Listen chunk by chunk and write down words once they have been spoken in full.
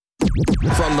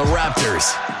From the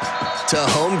Raptors to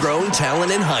homegrown talent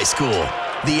in high school,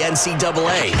 the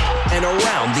NCAA, and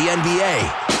around the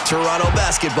NBA, Toronto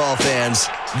basketball fans,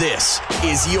 this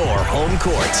is your home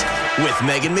court with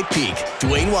Meghan McPeak,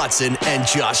 Duane Watson, and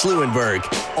Josh Lewenberg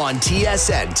on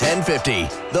TSN 1050,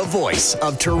 the voice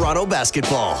of Toronto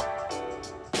basketball.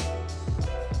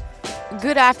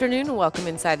 Good afternoon and welcome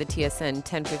inside the TSN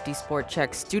 1050 Sport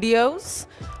Check studios.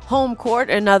 Home court,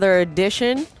 another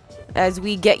edition as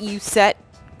we get you set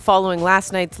following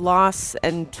last night's loss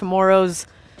and tomorrow's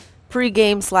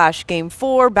pre-game / game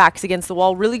 4, backs against the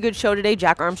wall. Really good show today.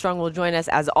 Jack Armstrong will join us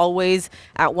as always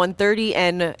at 1:30,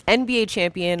 and NBA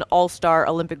champion, all-star,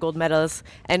 Olympic gold medalist,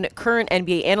 and current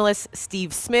NBA analyst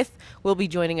Steve Smith will be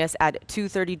joining us at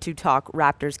 2:30 to talk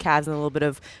Raptors, Cavs, and a little bit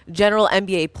of general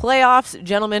NBA playoffs.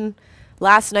 Gentlemen,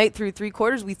 last night through three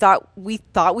quarters, we thought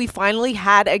we finally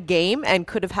had a game and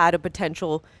could have had a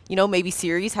potential, maybe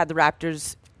series had the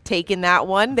Raptors taken that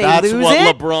one. That's lose what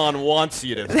it. LeBron wants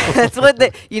you to do. That's what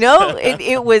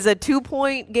it was a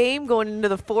 2-point game going into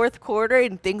the fourth quarter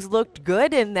and things looked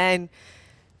good, and then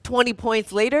 20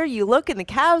 points later you look and the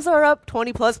Cavs are up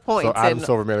 20 plus points. So Adam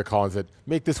Silver made a call and said,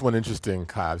 make this one interesting,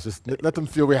 Cavs. Just let them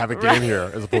feel we have a game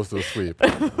here as opposed to a sweep.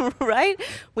 Right?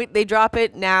 They drop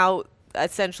it now.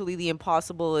 Essentially, the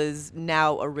impossible is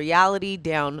now a reality,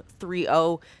 down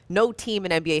 3-0. No team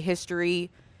in NBA history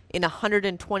in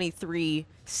 123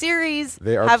 series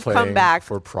have come back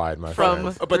for pride, my from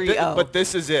friends. 3-0. But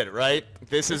this is it, right?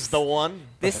 This is the one?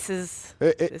 This is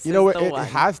It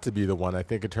has to be the one, I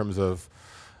think, in terms of,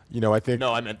 I think.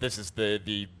 No, I meant this is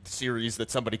the series that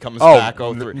somebody comes back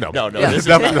over. No. This is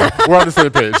We're on the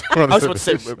same page. I was about to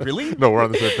say, really? No, we're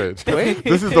on the same page.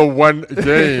 This is the one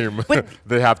game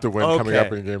they have to win coming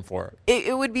up in game 4.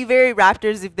 It would be very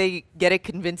Raptors if they get a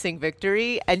convincing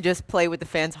victory and just play with the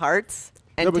fans' hearts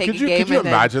and take a game. Could you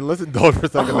imagine? Let's indulge for a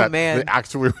second that man. they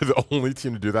actually were the only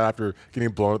team to do that after getting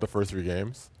blown at the first 3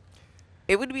 games.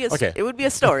 It would be a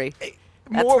story.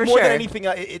 More than anything,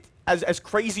 as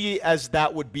crazy as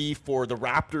that would be for the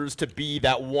Raptors to be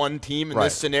that one team in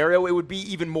this scenario, it would be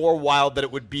even more wild that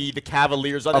it would be the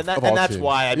Cavaliers. And that's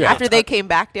why. After they came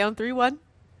back down 3-1?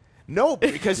 No,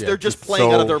 because they're just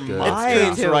playing out of their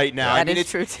minds right now. That is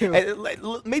true,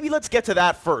 too. Maybe let's get to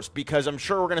that first, because I'm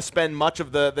sure we're going to spend much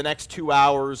of the next 2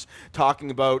 hours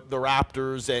talking about the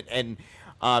Raptors and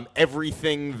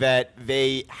everything that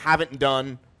they haven't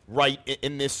done right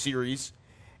in this series.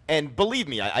 And believe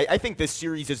me, I think this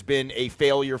series has been a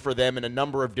failure for them in a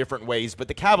number of different ways, but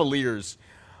the Cavaliers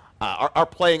are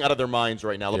playing out of their minds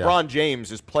right now. LeBron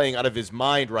James is playing out of his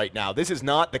mind right now. This is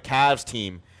not the Cavs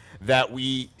team that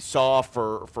we saw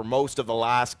for most of the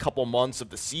last couple months of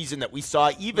the season, that we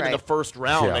saw even in the first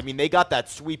round. Yeah. I mean, they got that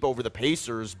sweep over the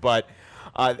Pacers, but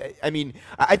I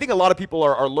think a lot of people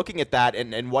are looking at that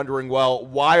and wondering, well,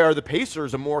 why are the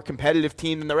Pacers a more competitive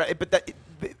team than the rest? But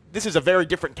this is a very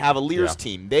different Cavaliers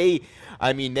team. They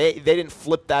didn't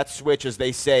flip that switch, as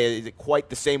they say,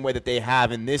 quite the same way that they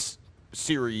have in this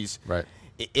series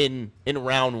in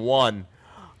round 1.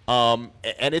 And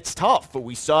it's tough, but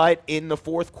we saw it in the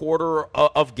fourth quarter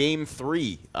of game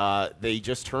 3. They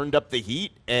just turned up the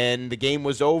heat, and the game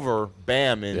was over,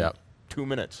 bam, in 2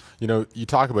 minutes. You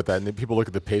talk about that, and then people look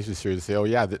at the Pacers series and say, oh,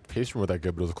 yeah, the Pacers weren't that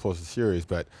good, but it was a close series.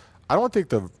 But I don't think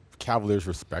the Cavaliers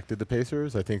respected the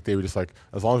Pacers. I think they were just like,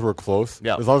 as long as we're close,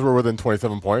 as long as we're within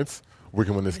 27 points, we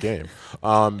can win this game.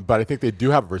 But I think they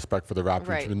do have respect for the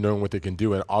Raptors, knowing what they can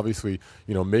do, and obviously,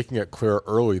 making it clear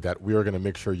early that we are going to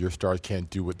make sure your stars can't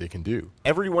do what they can do.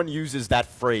 Everyone uses that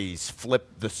phrase, flip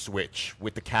the switch,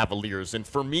 with the Cavaliers. And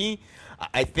for me,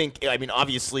 I think,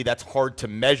 obviously that's hard to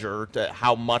measure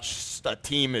how much a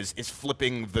team is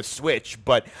flipping the switch,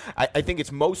 but I think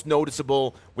it's most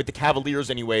noticeable with the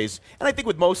Cavaliers anyways, and I think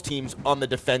with most teams on the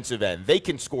defensive end. They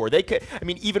can score.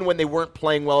 Even when they weren't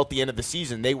playing well at the end of the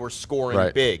season, they were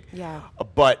scoring big. Yeah.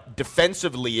 But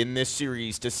defensively in this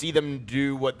series, to see them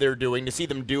do what they're doing, to see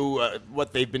them do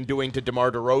what they've been doing to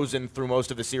DeMar DeRozan through most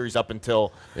of the series up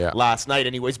until last night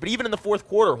anyways, but even in the fourth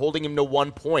quarter, holding him to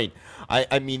 1 point,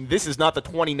 this is not the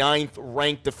 29th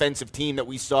ranked defensive team that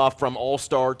we saw from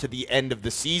All-Star to the end of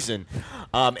the season.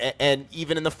 And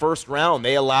even in the first round,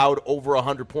 they allowed over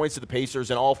 100 points to the Pacers,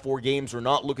 and all 4 games were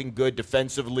not looking good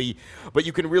defensively. But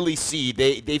you can really see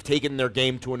they've taken their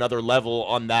game to another level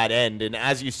on that end. And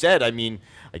as you said, I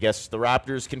guess the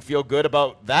Raptors can feel good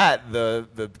about that. The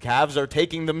Cavs are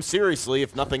taking them seriously,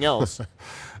 if nothing else.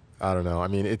 I don't know.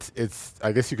 It's.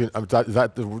 I guess you can.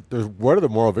 What are the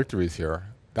moral victories here?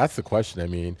 That's the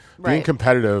question. Being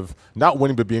competitive, not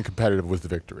winning, but being competitive was the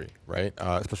victory, right?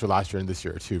 Especially last year and this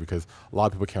year, too, because a lot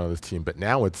of people count on this team. But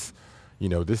now it's,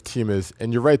 this team is,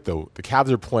 and you're right, though, the Cavs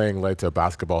are playing lights out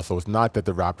basketball, so it's not that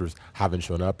the Raptors haven't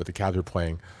shown up, but the Cavs are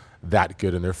playing that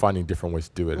good, and they're finding different ways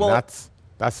to do it, and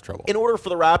that's trouble. In order for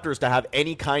the Raptors to have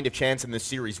any kind of chance in this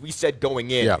series, we said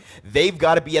going in, they've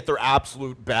got to be at their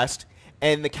absolute best,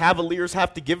 and the Cavaliers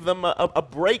have to give them a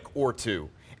break or two.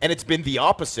 And it's been the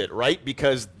opposite, right?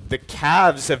 Because the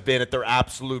Cavs have been at their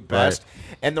absolute best,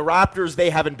 and the Raptors,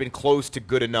 they haven't been close to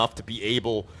good enough to be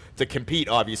able to compete,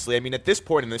 obviously. I mean, at this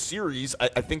point in the series,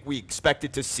 I think we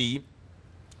expected to see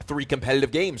 3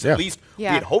 competitive games. At least we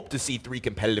had hoped to see 3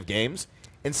 competitive games.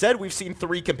 Instead, we've seen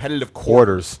 3 competitive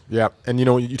quarters. Yeah, and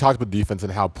you talked about defense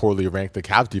and how poorly ranked the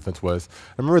Cavs defense was.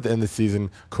 I remember at the end of the season,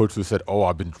 Coach Lou said,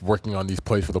 I've been working on these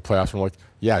plays for the playoffs. And we're like,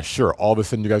 yeah, sure. All of a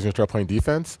sudden, you guys are going to start playing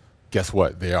defense? Guess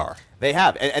what? They are. They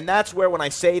have. And that's where when I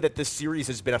say that this series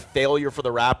has been a failure for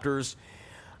the Raptors,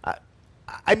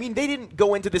 I mean, they didn't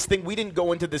go into this thing. We didn't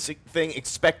go into this thing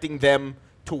expecting them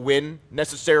to win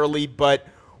necessarily, but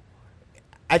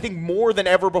I think more than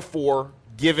ever before,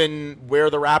 given where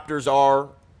the Raptors are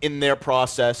in their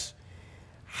process,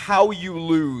 how you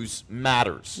lose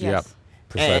matters. Yes. Yep,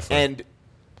 precisely. And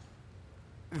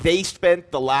they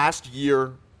spent the last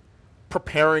year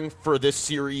preparing for this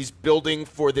series, building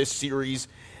for this series.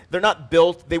 They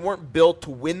weren't built to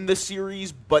win the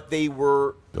series, but they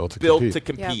were built to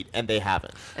compete, and they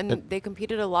haven't. And they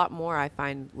competed a lot more, I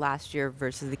find, last year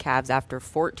versus the Cavs after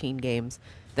 14 games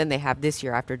than they have this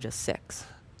year after just 6.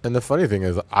 And the funny thing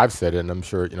is, I've said it, and I'm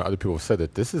sure other people have said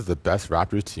that this is the best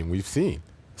Raptors team we've seen.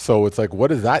 So it's like, what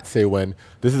does that say when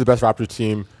this is the best Raptors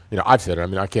team? I've said it. I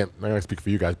mean, I'm not going to speak for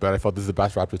you guys, but I felt this is the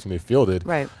best Raptors team they fielded.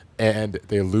 Right. And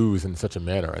they lose in such a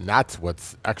manner, and that's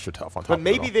what's extra tough on top of it. But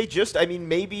maybe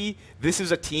maybe this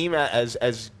is a team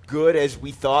as good as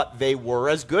we thought they were,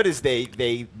 as good as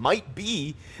they might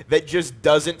be, that just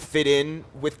doesn't fit in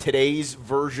with today's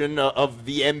version of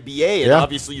the NBA. And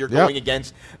obviously you're going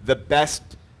against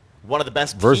one of the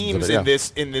best teams in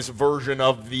this version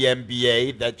of the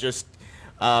NBA that just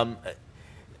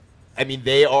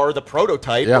they are the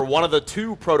prototype, or one of the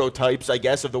 2 prototypes, I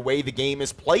guess, of the way the game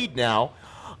is played now.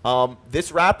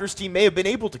 This Raptors team may have been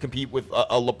able to compete with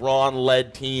a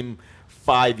LeBron-led team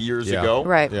 5 years ago.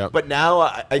 Right. Yeah. But now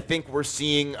I think we're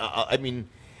seeing,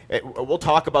 we'll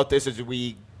talk about this as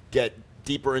we get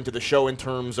deeper into the show in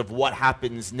terms of what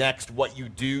happens next, what you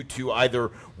do to either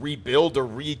rebuild or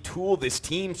retool this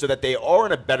team so that they are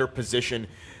in a better position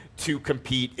to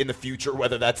compete in the future,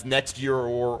 whether that's next year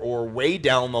or way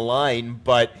down the line.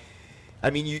 But, I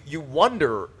mean, you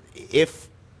wonder if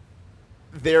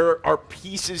there are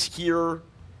pieces here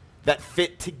that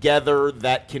fit together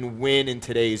that can win in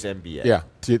today's NBA. Yeah.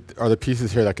 Are the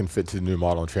pieces here that can fit to the new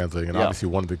model and translating? And obviously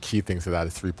one of the key things to that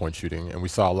is three-point shooting. And we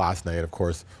saw last night, of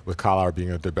course, with Kyle Lowry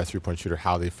being their best three-point shooter,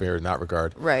 how they fared in that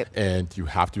regard. Right. And you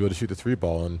have to be able to shoot the three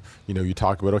ball. And, you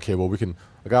talk about, okay, well,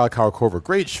 a guy like Kyle Korver,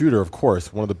 great shooter, of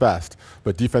course, one of the best,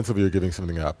 but defensively you're giving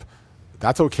something up.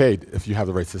 That's okay if you have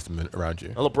the right system around you.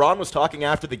 LeBron was talking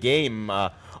after the game.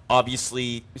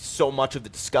 Obviously, so much of the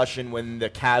discussion when the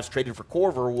Cavs traded for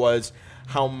Korver was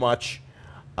how much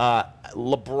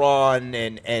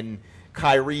LeBron and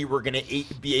Kyrie were going to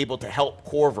be able to help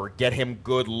Korver, get him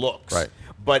good looks. Right.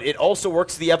 But it also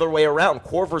works the other way around.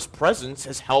 Korver's presence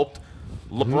has helped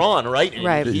LeBron, right? And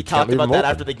right. He talked about that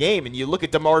after the game. And you look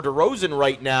at DeMar DeRozan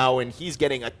right now, and he's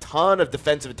getting a ton of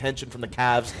defensive attention from the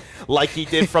Cavs, like he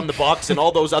did from the Bucks and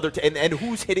all those other and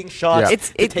who's hitting shots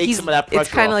to take some of that pressure It's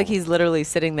kind of off like him. he's literally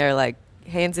sitting there, like,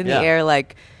 hands in the air,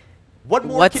 like, what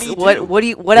more can he do?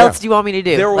 What else do you want me to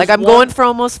do? Like, I'm going for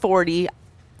almost 40.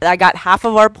 I got half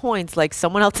of our points. Like,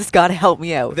 someone else has got to help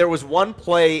me out. There was one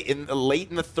play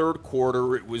late in the third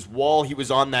quarter. It was Wall. He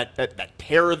was on that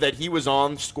tear that he was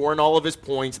on, scoring all of his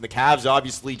points, and the Cavs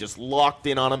obviously just locked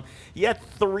in on him. He had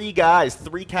three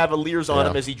Cavaliers on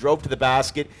him as he drove to the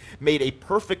basket, made a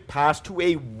perfect pass to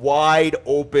a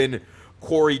wide-open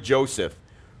Corey Joseph,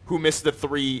 who missed the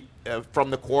three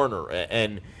from the corner.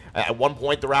 And at one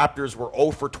point, the Raptors were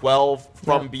 0 for 12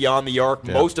 from beyond the arc.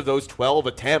 Yeah. Most of those 12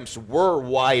 attempts were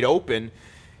wide open.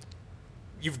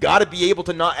 You've got to be able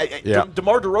to not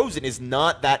DeMar DeRozan is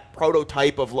not that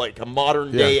prototype of like a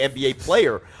modern-day NBA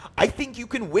player. I think you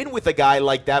can win with a guy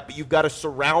like that, but you've got to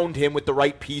surround him with the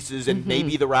right pieces, and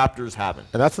maybe the Raptors haven't.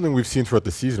 And that's something we've seen throughout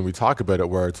the season. We talk about it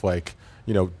where it's like,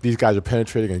 these guys are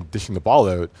penetrating and dishing the ball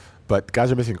out, but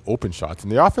guys are missing open shots.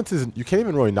 And the offense isn't – you can't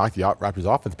even really knock the Raptors'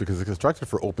 offense because it's constructed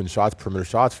for open shots, perimeter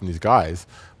shots from these guys,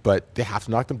 but they have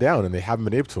to knock them down, and they haven't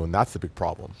been able to, and that's the big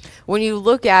problem. When you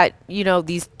look at,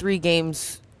 these 3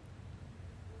 games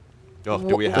 – do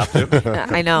we have to?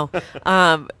 I know.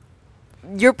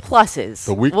 your pluses.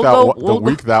 The week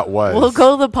that was. We'll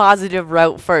go the positive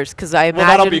route first because I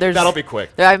imagine that'll be quick.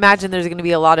 I imagine there's going to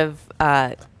be a lot of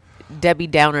Debbie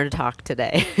Downer talk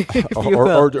today,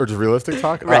 or just realistic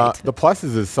talk. Right. The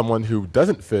pluses is someone who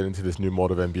doesn't fit into this new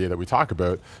mold of NBA that we talk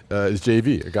about is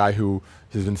JV, a guy who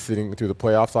has been sitting through the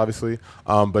playoffs, obviously,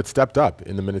 but stepped up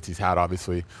in the minutes he's had,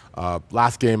 obviously.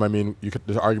 Last game, I mean,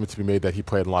 there's arguments to be made that he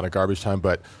played a lot of garbage time,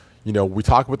 but we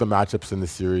talk about the matchups in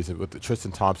this series with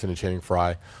Tristan Thompson and Channing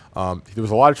Frye. There was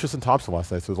a lot of Tristan Thompson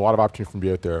last night, so there was a lot of opportunity for him to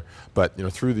be out there. But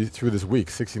through this week,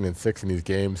 16-6 in these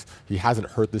games, he hasn't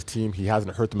hurt this team. He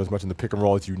hasn't hurt them as much in the pick and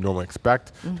roll as you normally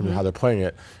expect in terms of how they're playing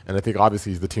it. And I think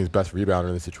obviously he's the team's best rebounder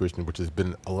in this situation, which has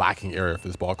been a lacking area for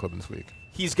this ball club this week.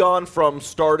 He's gone from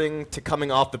starting to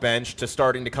coming off the bench to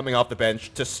starting to coming off the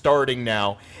bench to starting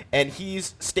now, and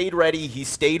he's stayed ready. He's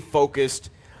stayed focused.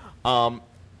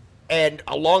 And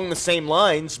along the same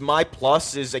lines, my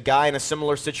plus is a guy in a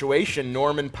similar situation,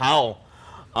 Norman Powell.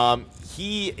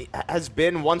 He has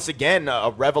been, once again,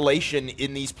 a revelation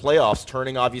in these playoffs,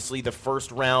 turning, obviously, the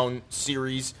first-round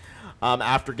series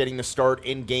after getting the start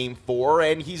in Game 4,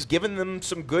 and he's given them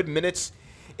some good minutes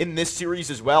in this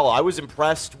series as well. I was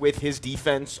impressed with his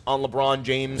defense on LeBron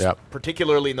James,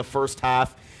 particularly in the first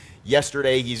half.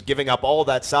 Yesterday, he's giving up all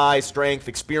that size, strength,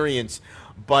 experience,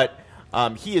 but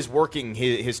he is working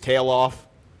his tail off,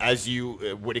 as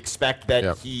you would expect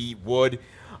that he would,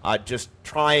 just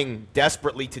trying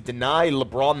desperately to deny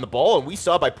LeBron the ball. And we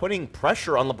saw by putting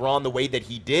pressure on LeBron the way that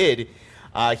he did,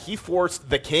 he forced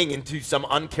the King into some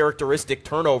uncharacteristic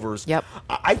turnovers.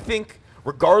 I think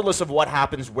regardless of what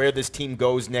happens, where this team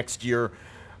goes next year,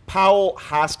 Powell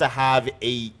has to have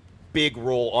a big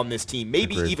role on this team.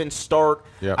 Maybe even start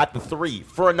at the 3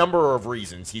 for a number of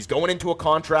reasons. He's going into a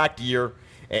contract year.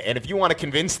 And if you want to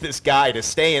convince this guy to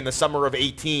stay in the summer of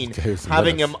 18,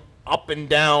 having him up and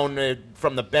down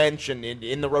from the bench and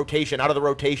in the rotation, out of the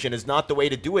rotation, is not the way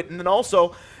to do it. And then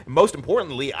also, most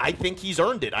importantly, I think he's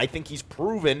earned it. I think he's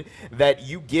proven that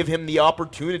you give him the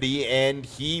opportunity and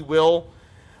he will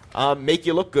make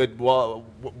you look good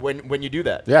when you do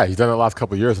that. Yeah, he's done it the last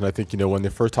couple of years, and I think, when they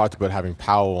first talked about having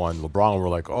Powell on LeBron, we're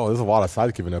like, oh, there's a lot of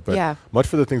size giving up. But much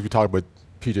for the things we talked about,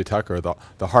 PJ Tucker,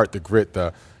 the heart, the grit,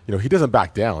 he doesn't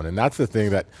back down, and that's the thing,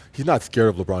 that he's not scared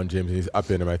of LeBron James, and he's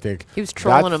up in him. I think he was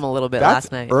trolling him a little bit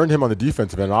last night. Earned him on the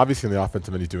defensive end, and obviously on the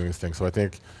offensive end, he's doing his thing. So I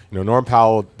think, Norm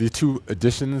Powell, these two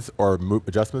additions or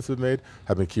adjustments we've made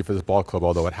have been key for this ball club,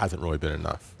 although it hasn't really been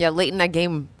enough. Yeah, late in that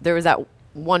game, there was that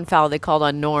one foul they called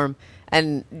on Norm,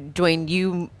 and Duane,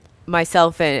 you,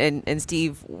 myself, and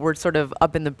Steve were sort of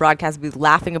up in the broadcast booth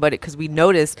laughing about it because we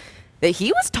noticed that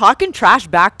he was talking trash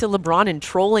back to LeBron and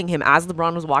trolling him as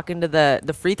LeBron was walking to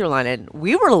the free throw line. And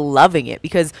we were loving it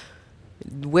because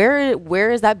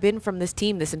where has that been from this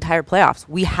team this entire playoffs?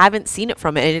 We haven't seen it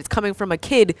from it. And it's coming from a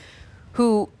kid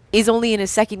who is only in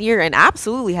his second year and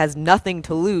absolutely has nothing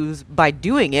to lose by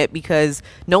doing it because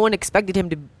no one expected him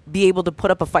to be able to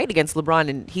put up a fight against LeBron.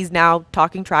 And he's now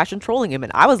talking trash and trolling him.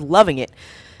 And I was loving it.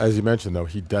 As you mentioned, though,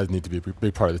 he does need to be a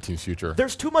big part of the team's future.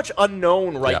 There's too much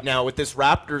unknown right now with this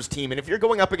Raptors team. And if you're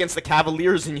going up against the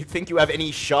Cavaliers and you think you have any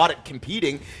shot at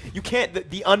competing, you can't.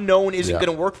 The unknown isn't going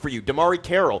to work for you. DeMarre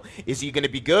Carroll, is he going to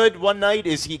be good one night?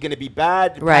 Is he going to be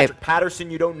bad? Right. Patrick Patterson,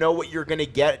 you don't know what you're going to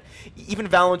get. Even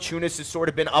Valanciunas has sort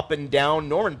of been up and down.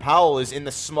 Norman Powell is in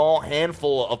the small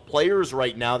handful of players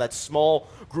right now, that small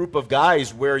group of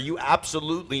guys where you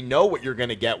absolutely know what you're going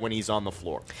to get when he's on the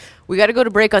floor. We got to go to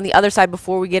break. On the other side,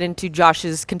 before we get into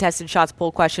Josh's contested shots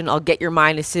poll question, I'll get your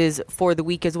minuses for the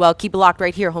week as well. Keep it locked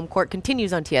right here. Home Court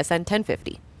continues on TSN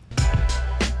 1050.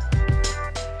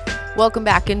 Welcome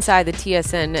back inside the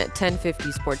TSN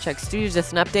 1050 Sport Check Studios.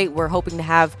 Just an update. We're hoping to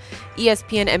have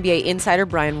ESPN NBA insider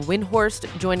Brian Windhorst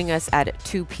joining us at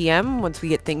 2 p.m. once we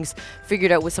get things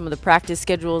figured out with some of the practice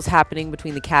schedules happening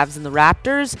between the Cavs and the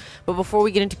Raptors. But before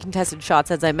we get into contested shots,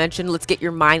 as I mentioned, let's get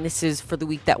your minuses for the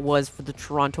week that was for the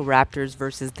Toronto Raptors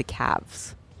versus the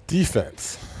Cavs.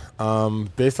 Defense.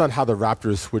 Based on how the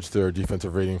Raptors switched their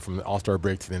defensive rating from the All-Star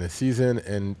break to the end of the season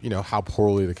and, how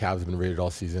poorly the Cavs have been rated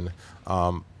all season,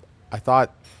 I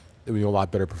thought it would be a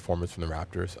lot better performance from the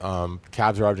Raptors.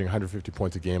 Cavs are averaging 150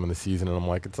 points a game in the season, and I'm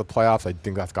like, it's the playoffs. I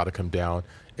think that's got to come down.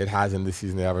 It has in this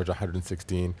season. They average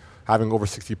 116, having over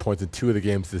 60 points in 2 of the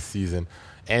games this season,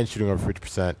 and shooting over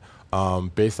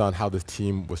 50%. Based on how this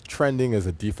team was trending as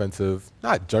a defensive,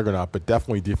 not juggernaut, but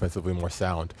definitely defensively more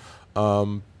sound.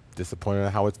 Disappointed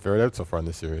in how it's fared out so far in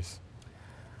this series.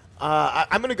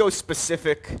 I'm going to go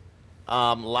specific.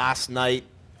 Last night,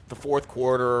 the fourth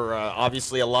quarter,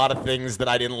 obviously a lot of things that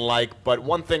I didn't like, but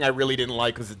one thing I really didn't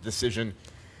like was the decision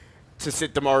to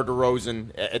sit DeMar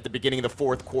DeRozan at the beginning of the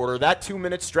fourth quarter. That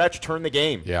 2-minute stretch turned the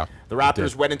game. Yeah, the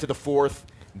Raptors went into the fourth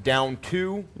down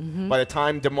 2. By the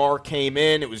time DeMar came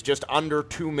in, it was just under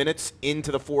 2 minutes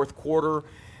into the fourth quarter.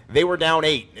 They were down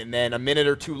 8, and then a minute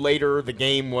or two later, the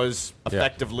game was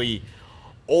effectively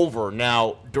over.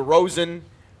 Now, DeRozan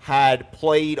had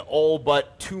played all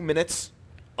but 2 minutes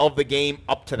of the game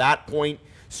up to that point,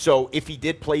 so if he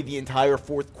did play the entire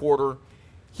fourth quarter,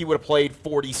 he would have played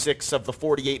 46 of the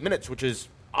 48 minutes, which is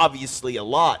obviously a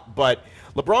lot. But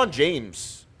LeBron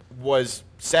James was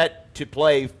set to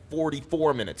play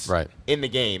 44 minutes in the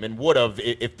game and would have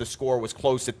if the score was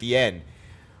close at the end.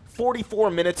 44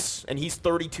 minutes, and he's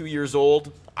 32 years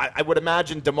old. I would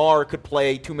imagine DeMar could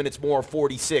play 2 minutes more,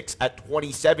 46, at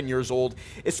 27 years old,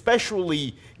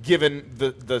 especially given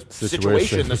the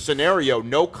situation, the scenario.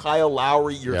 No Kyle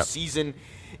Lowry. Your season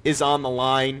is on the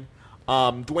line.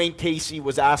 Dwayne Casey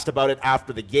was asked about it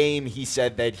after the game. He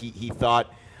said that he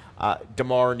thought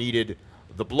DeMar needed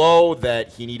the blow,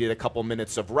 that he needed a couple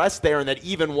minutes of rest there, and that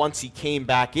even once he came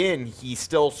back in, he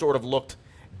still sort of looked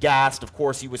gassed. Of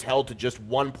course, he was held to just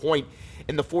 1 point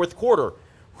in the fourth quarter.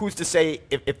 Who's to say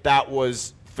if that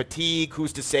was fatigue?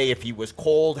 Who's to say if he was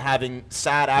cold, having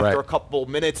sat after a couple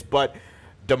minutes? But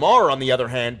DeMar, on the other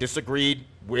hand, disagreed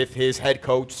with his head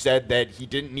coach, said that he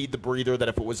didn't need the breather, that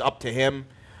if it was up to him,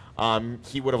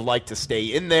 he would have liked to stay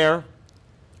in there.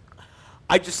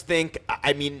 I just think,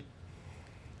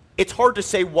 it's hard to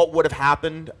say what would have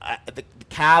happened. The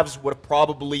Cavs would have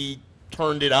probably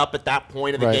turned it up at that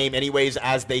point of the game anyways,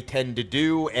 as they tend to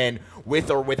do, and with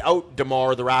or without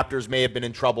DeMar, the Raptors may have been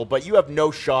in trouble, but you have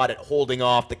no shot at holding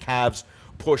off the Cavs'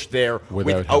 push there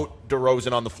without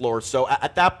DeRozan on the floor. So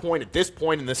at this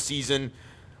point in the season,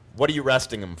 what are you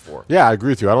resting him for? Yeah, I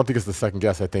agree with you. I don't think it's the second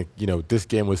guess. I think, this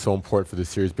game was so important for this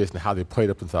series based on how they played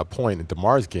up until that point. In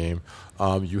DeMar's game,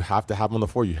 you have to have him on the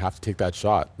floor. You have to take that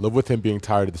shot. Live with him being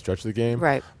tired at the stretch of the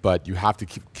game, but you have to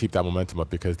keep that momentum up,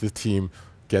 because this team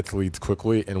gets leads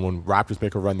quickly, and when Raptors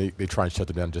make a run, they try and shut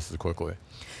them down just as quickly.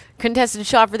 Contested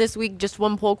shot for this week, just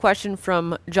one poll question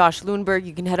from Josh Lewenberg.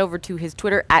 You can head over to his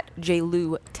Twitter at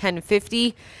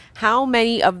JLew1050. How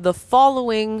many of the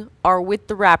following are with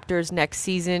the Raptors next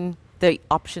season? The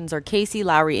options are Casey,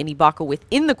 Lowry, and Ibaka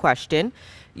within the question.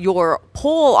 Your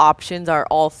poll options are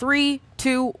all 3,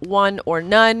 2, 1, or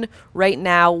none. Right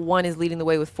now, 1 is leading the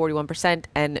way with 41%,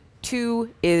 and 2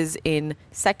 is in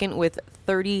second with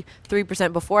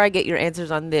 33%. Before I get your answers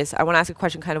on this, I want to ask a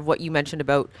question, kind of what you mentioned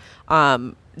about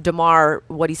DeMar,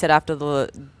 what he said after the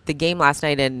game last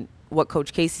night, and what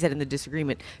Coach Casey said in the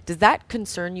disagreement. Does that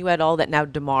concern you at all, that now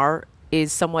DeMar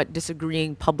is somewhat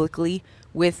disagreeing publicly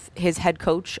with his head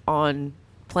coach on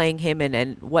playing him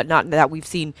and whatnot, that we've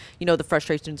seen, the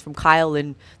frustrations from Kyle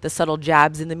and the subtle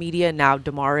jabs in the media, and now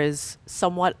DeMar is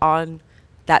somewhat on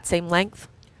that same length?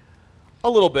 A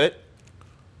little bit.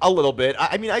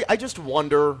 I just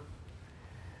wonder.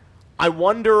 I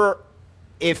wonder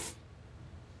if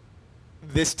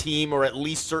this team, or at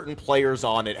least certain players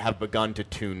on it, have begun to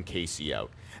tune Casey out.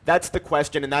 That's the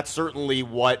question, and that's certainly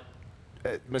what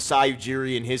Masai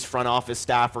Ujiri and his front office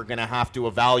staff are going to have to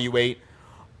evaluate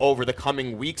over the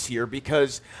coming weeks here,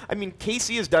 because,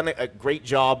 Casey has done a great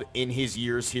job in his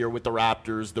years here with the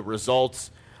Raptors. The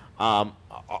results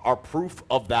are proof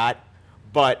of that,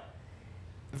 but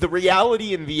the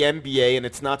reality in the NBA, and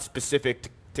it's not specific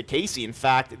to Casey. In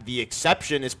fact, the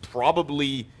exception is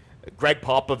probably Greg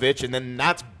Popovich, and then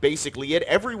that's basically it.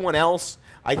 Everyone else,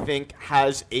 I think,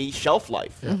 has a shelf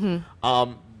life.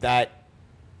 That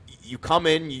you come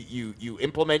in, you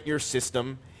implement your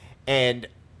system, and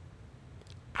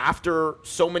after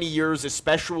so many years,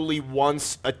 especially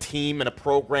once a team and a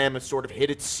program has sort of hit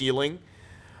its ceiling,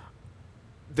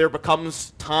 there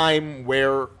becomes time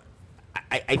where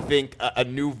I think a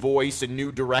new voice, a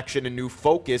new direction, a new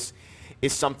focus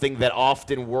is something that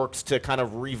often works to kind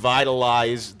of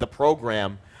revitalize the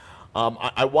program.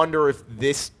 I wonder if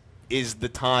this is the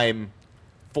time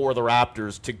for the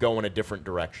Raptors to go in a different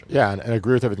direction. Yeah, and I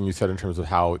agree with everything you said in terms of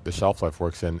how the shelf life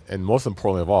works, and most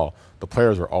importantly of all, the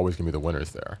players are always going to be the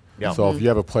winners there. Yeah. So if you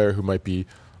have a player who might be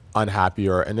unhappy,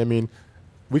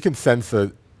 we can sense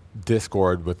a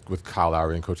discord with Kyle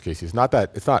Lowry and Coach Casey. It's not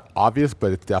obvious,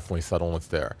 but it's definitely subtle and it's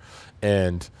there.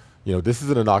 And this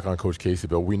isn't a knock on Coach Casey,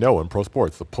 but we know in pro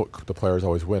sports the players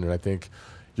always win. And I think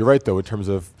you're right, though, in terms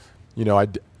of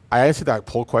I answered that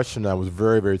poll question, and I was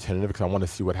very, very tentative because I want to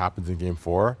see what happens in Game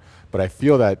 4. But I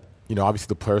feel that, obviously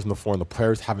the players on the floor, and the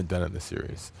players haven't done it in the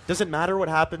series. Does it matter what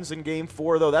happens in Game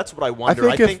 4, though? That's what I wonder.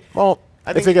 I think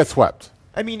if they get swept.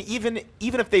 Even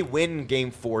if they win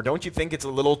Game 4, don't you think it's a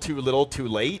little too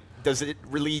late? does it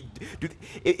really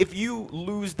if you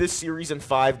lose this series in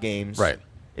 5 games, right?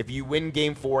 If you win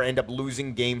Game 4, end up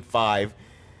losing Game 5,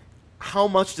 how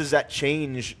much does that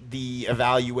change the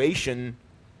evaluation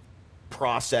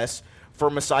process for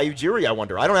Masai Ujiri, I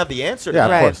wonder? I don't have the answer to that.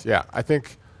 Yeah, of course. Yeah, I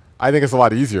think it's a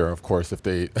lot easier, of course, if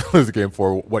they lose Game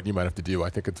 4, what you might have to do. I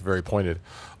think it's very pointed.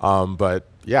 But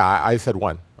yeah, I said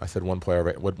one. I said one player.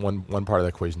 Right? One part of the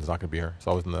equation is not going to be here.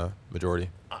 So I was in the majority.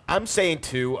 I'm saying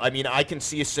 2. I mean, I can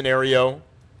see a scenario,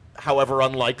 however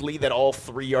unlikely, that all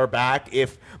 3 are back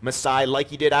if Masai, like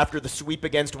he did after the sweep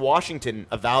against Washington,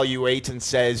 evaluates and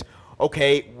says,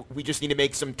 okay, we just need to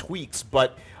make some tweaks,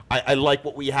 but I like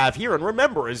what we have here. And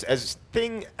remember, as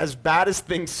bad as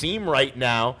things seem right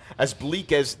now, as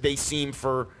bleak as they seem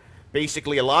for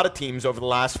basically a lot of teams over the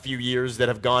last few years that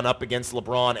have gone up against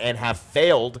LeBron and have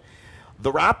failed,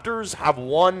 the Raptors have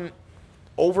won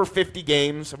over 50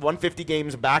 games, won 50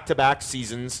 games back-to-back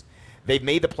seasons. They've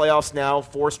made the playoffs now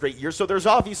 4 straight years. So there's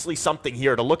obviously something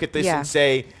here to look at this and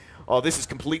say, oh, this is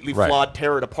completely flawed,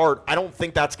 tear it apart. I don't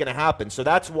think that's going to happen. So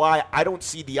that's why I don't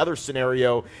see the other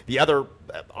scenario, the other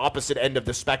opposite end of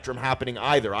the spectrum happening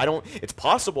either. It's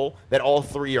possible that all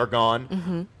 3 are gone.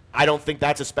 Mm-hmm. I don't think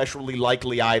that's especially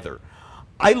likely either.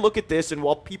 I look at this, and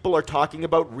while people are talking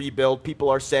about rebuild, people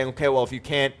are saying, okay, well, if you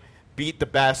can't beat the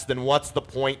best, then what's the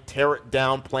point? Tear it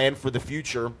down, plan for the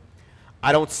future.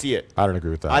 I don't see it. I don't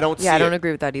agree with that. I don't agree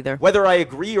with that either. Whether I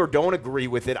agree or don't agree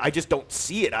with it, I just don't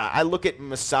see it. I look at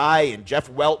Masai and Jeff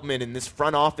Weltman and this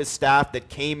front office staff that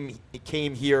came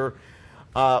here,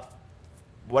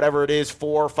 whatever it is,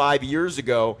 4 or 5 years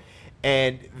ago,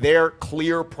 and their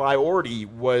clear priority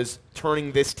was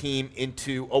turning this team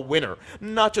into a winner.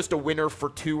 Not just a winner for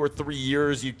 2 or 3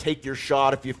 years. You take your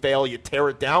shot. If you fail, you tear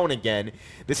it down again.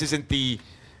 This isn't the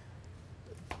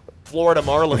Florida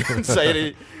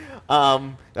Marlins.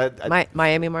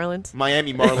 Miami Marlins?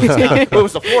 Miami Marlins, yeah. It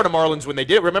was the Florida Marlins when they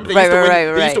did it. Remember,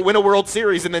 they used to win a World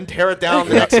Series and then tear it down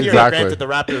the next year. Exactly. Granted, the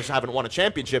Raptors haven't won a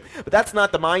championship, but that's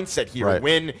not the mindset here.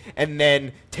 Win and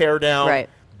then tear down,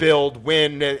 build,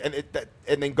 win,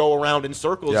 and then go around in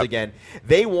circles again.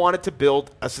 They wanted to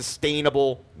build a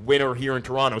sustainable winner here in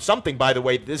Toronto, something, by the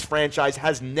way, this franchise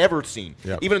has never seen.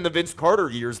 Even in the Vince Carter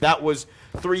years, that was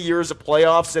 3 years of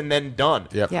playoffs and then done.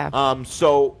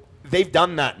 So they've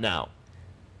done that now.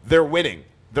 They're winning.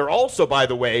 They're also, by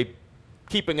the way,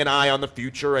 keeping an eye on the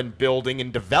future and building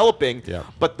and developing,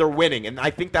 but they're winning. And I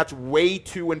think that's way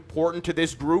too important to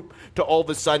this group to all of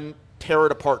a sudden tear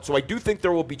it apart. So I do think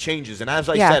there will be changes. And as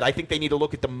I said, I think they need to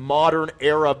look at the modern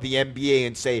era of the NBA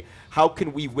and say, how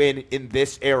can we win in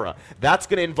this era? That's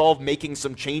going to involve making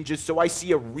some changes. So I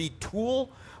see a retool,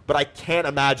 but I can't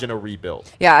imagine a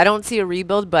rebuild. Yeah, I don't see a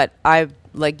rebuild, but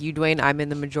like you, Duane, I'm in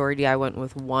the majority. I went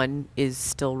with 1 is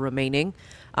still remaining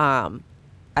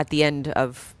at the end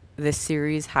of this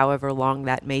series, however long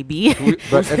that may be.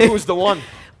 Who's the one?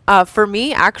 For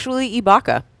me, actually,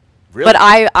 Ibaka. Really?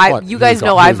 But you guys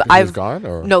know I've gone,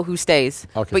 or? No, who stays.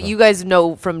 Okay, but you guys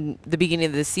know from the beginning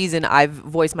of the season, I've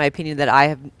voiced my opinion that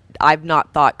I've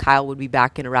not thought Kyle would be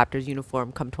back in a Raptors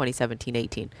uniform come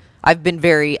 2017-18. I've been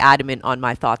very adamant on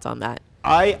my thoughts on that.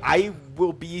 I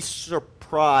will be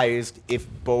surprised if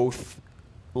both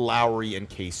Lowry and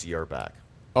Casey are back.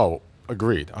 Oh,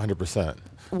 agreed, 100%.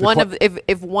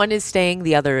 If one is staying,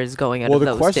 the other is going out of those two.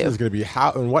 Well, the question is going to be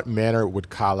in what manner would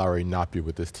Kyle Lowry not be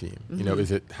with this team? Mm-hmm. You know,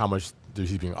 is it how much is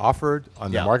he being offered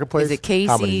on the marketplace? Is it Casey?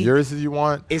 How many years does he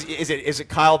want? Is it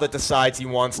Kyle that decides he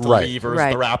wants to leave, or is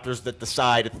the Raptors that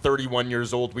decide at 31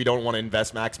 years old we don't want to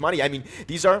invest max money? I mean,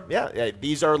 these are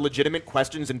legitimate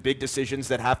questions and big decisions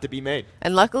that have to be made.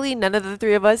 And luckily, none of the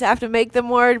 3 of us have to make them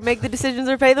or make the decisions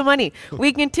or pay the money.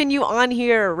 We continue on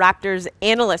here. Raptors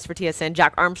analyst for TSN,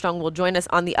 Jack Armstrong, will join us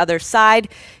on the other side.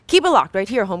 Keep it locked right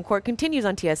here. Home Court continues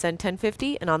on TSN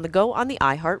 1050 and on the go on the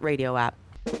iHeartRadio app.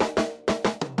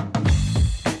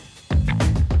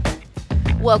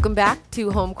 Welcome back to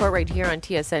Home Court right here on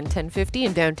TSN 1050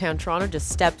 in downtown Toronto, just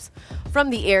steps from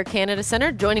the Air Canada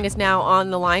Centre. Joining us now on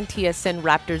the line, TSN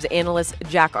Raptors analyst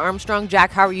Jack Armstrong.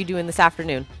 Jack, how are you doing this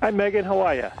afternoon? Hi, Megan. How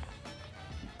are you?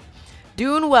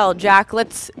 Doing well, Jack.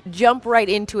 Let's jump right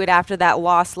into it after that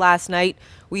loss last night.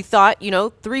 We thought,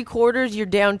 3 quarters, you're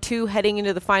down 2 heading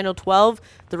into the final 12.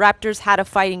 The Raptors had a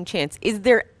fighting chance. Is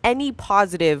there any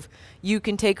positive you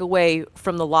can take away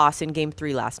from the loss in Game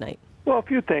 3 last night? Well, a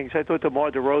few things. I thought DeMar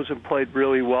DeRozan played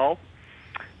really well.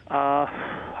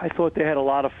 I thought they had a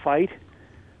lot of fight.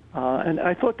 And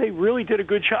I thought they really did a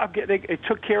good job. They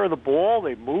took care of the ball.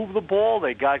 They moved the ball.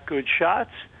 They got good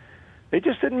shots. They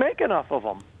just didn't make enough of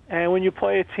them. And when you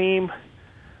play a team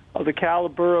of the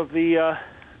caliber of the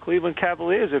Cleveland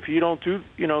Cavaliers, if you don't do,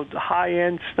 the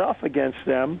high-end stuff against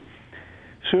them,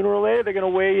 sooner or later they're going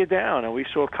to wear you down. And we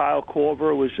saw Kyle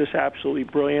Korver was just absolutely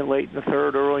brilliant late in the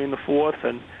third, early in the fourth,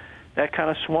 and that kind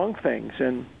of swung things.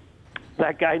 And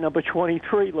that guy, number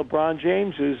 23, LeBron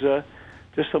James, is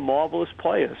just a marvelous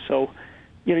player. So,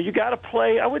 you got to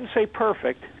play, I wouldn't say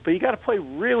perfect, but you got to play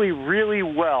really, really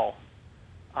well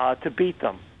to beat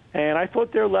them. And I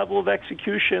thought their level of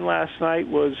execution last night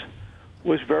was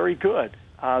very good.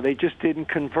 They just didn't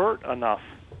convert enough.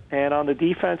 And on the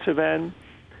defensive end,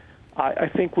 I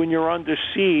think when you're under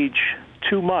siege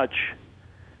too much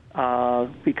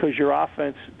because your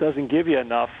offense doesn't give you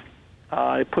enough,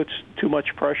 it puts too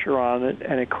much pressure on it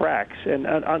and it cracks. And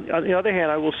on the other hand,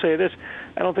 I will say this.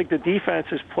 I don't think the defense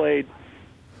has played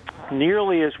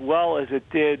nearly as well as it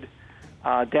did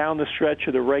down the stretch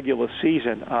of the regular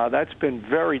season. That's been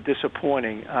very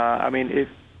disappointing. If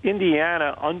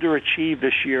Indiana underachieved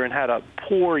this year and had a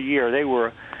poor year, they were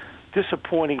a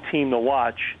disappointing team to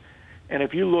watch. And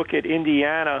if you look at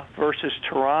Indiana versus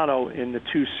Toronto in the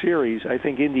two series, I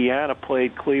think Indiana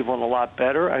played Cleveland a lot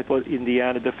better. I thought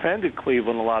Indiana defended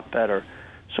Cleveland a lot better.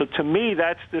 So to me,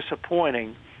 that's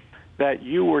disappointing that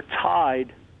you were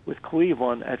tied with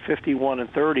Cleveland at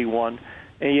 51-31,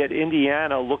 and yet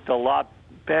Indiana looked a lot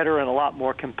better and a lot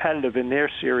more competitive in their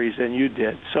series than you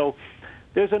did. So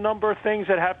there's a number of things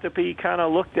that have to be kind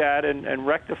of looked at and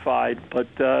rectified. But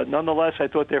nonetheless, I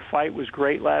thought their fight was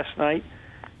great last night.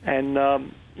 And,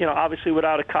 obviously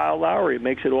without a Kyle Lowry, it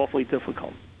makes it awfully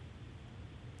difficult.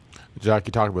 Jack,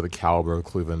 you talked about the caliber of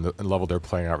Cleveland and the level they're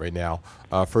playing at right now.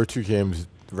 For 2 games,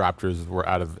 the Raptors were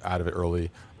out of it early.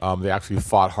 They actually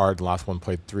fought hard. The last one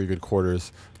played 3 good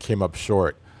quarters, came up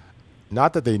short.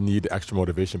 Not that they need extra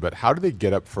motivation, but how do they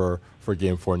get up for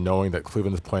Game 4 knowing that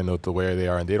Cleveland is playing the way they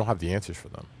are and they don't have the answers for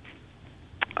them?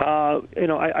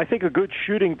 I think a good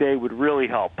shooting day would really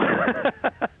help.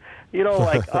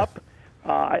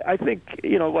 I think,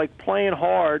 playing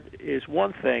hard is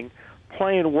one thing,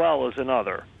 playing well is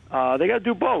another. They got to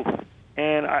do both.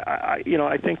 And,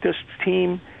 I think this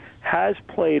team has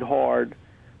played hard,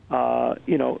 all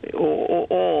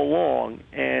along.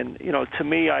 And, to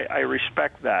me, I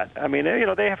respect that. I mean,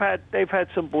 they've had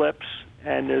some blips,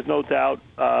 and there's no doubt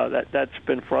that's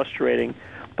been frustrating.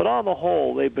 But on the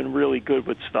whole, they've been really good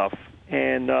with stuff.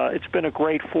 And it's been a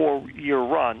great 4-year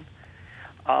run.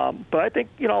 But I think,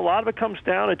 a lot of it comes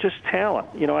down to just talent.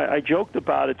 I joked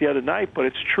about it the other night, but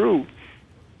it's true.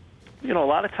 A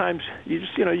lot of times you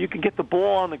just, you can get the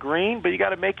ball on the green, but you got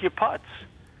to make your putts.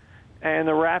 And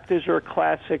the Raptors are a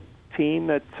classic team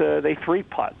that they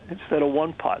 3-putt instead of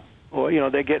 1-putt. Or,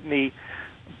 they're getting the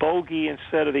bogey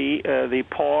instead of the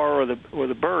par or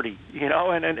the birdie,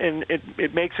 and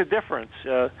it makes a difference.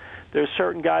 There's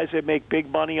certain guys that make big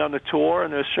money on the tour,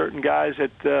 and there's certain guys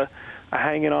that are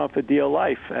hanging on for dear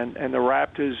life, and the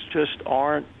Raptors just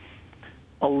aren't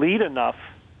elite enough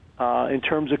in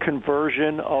terms of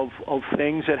conversion of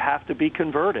things that have to be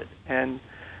converted, and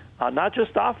not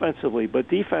just offensively but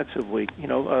defensively.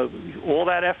 All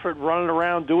that effort running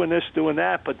around doing this, doing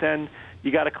that, but then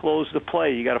you got to close the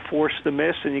play, you got to force the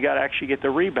miss, and you got to actually get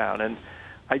the rebound. And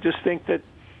I just think that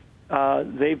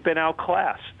they've been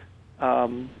outclassed, not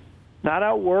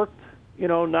outworked.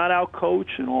 Not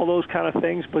out-coached and all those kind of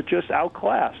things, but just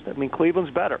outclassed. I mean, Cleveland's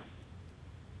better.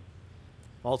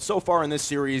 Well, so far in this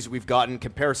series, we've gotten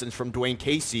comparisons from Dwayne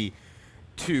Casey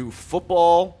to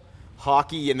football,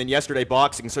 hockey, and then yesterday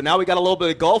boxing. So now we got a little bit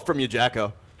of golf from you,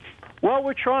 Jacko. Well,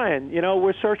 we're trying.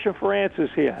 We're searching for answers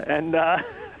here. And I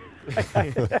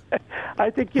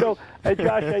think, Josh,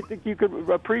 I think you could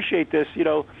appreciate this,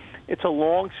 It's a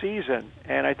long season,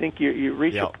 and I think you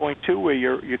reach a point, too, where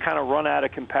you kind of run out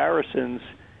of comparisons,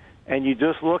 and you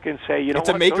just look and say, it's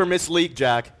a make-or-miss league,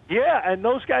 Jack. Yeah, and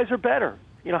those guys are better.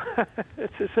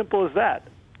 It's as simple as that.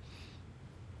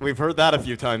 We've heard that a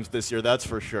few times this year, that's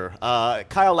for sure.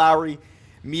 Kyle Lowry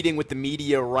meeting with the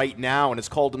media right now and has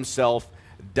called himself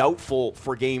doubtful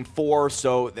for Game 4,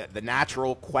 so the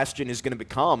natural question is going to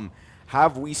become,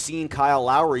 have we seen Kyle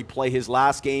Lowry play his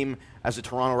last game as a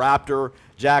Toronto Raptor?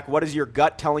 Jack, what is your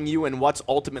gut telling you, and what's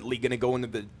ultimately going to go into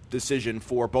the decision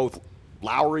for both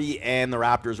Lowry and the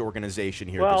Raptors organization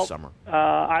here this summer?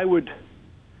 I would,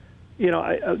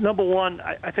 number one,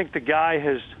 I think the guy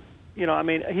has,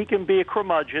 he can be a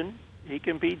curmudgeon. He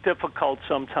can be difficult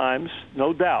sometimes,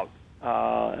 no doubt.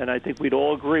 And I think we'd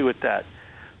all agree with that.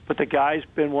 But the guy's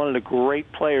been one of the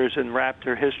great players in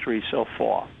Raptor history so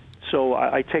far. So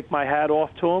I take my hat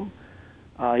off to him.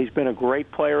 He's been a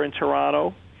great player in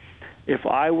Toronto. If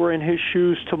I were in his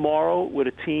shoes tomorrow with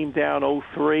a team down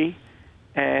 0-3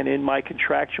 and in my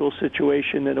contractual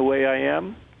situation in the way I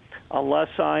am, unless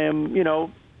I am,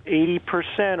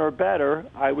 80% or better,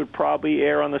 I would probably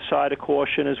err on the side of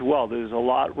caution as well. There's a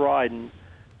lot riding,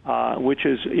 which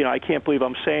is, I can't believe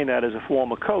I'm saying that as a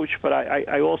former coach, but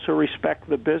I also respect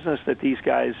the business that these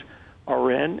guys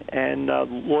are in, and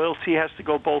loyalty has to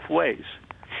go both ways.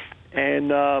 And,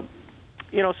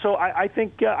 so I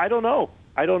think, I don't know.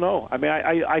 I mean,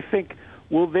 I think,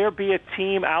 will there be a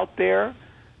team out there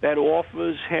that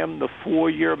offers him the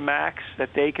 4-year max that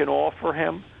they can offer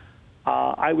him?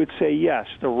 I would say yes.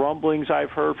 The rumblings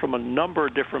I've heard from a number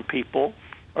of different people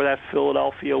are that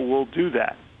Philadelphia will do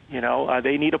that.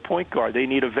 They need a point guard. They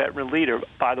need a veteran leader.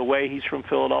 By the way, he's from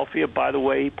Philadelphia. By the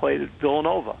way, he played at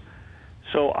Villanova.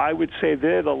 So I would say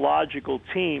they're the logical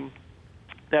team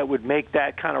that would make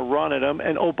that kind of run at him.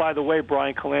 And, oh, by the way,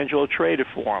 Brian Colangelo traded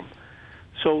for him.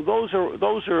 So those are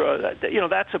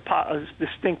that's a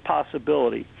distinct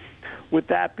possibility. With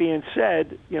that being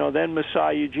said, then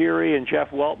Masai Ujiri and Jeff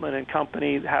Weltman and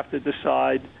company have to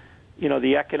decide,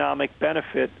 the economic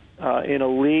benefit in a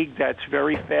league that's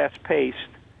very fast-paced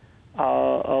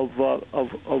of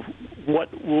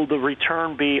what will the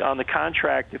return be on the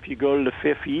contract if you go to the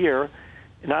 5th year,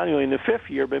 not only in the 5th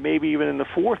year, but maybe even in the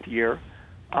 4th year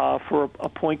for a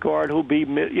point guard who'll be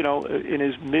in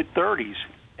his mid-30s.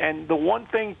 And the one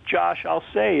thing, Josh, I'll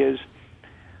say is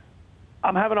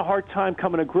I'm having a hard time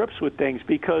coming to grips with things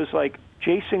because, like,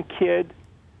 Jason Kidd,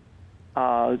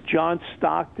 John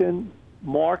Stockton,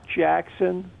 Mark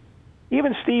Jackson,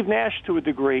 even Steve Nash to a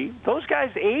degree, those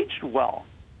guys aged well.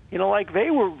 Like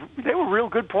they were real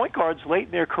good point guards late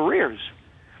in their careers.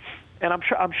 And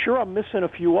I'm sure I'm missing a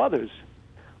few others.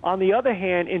 On the other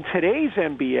hand, in today's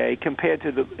NBA, compared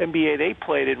to the NBA they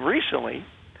played in recently,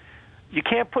 you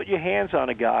can't put your hands on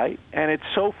a guy, and it's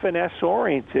so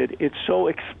finesse-oriented, it's so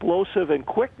explosive and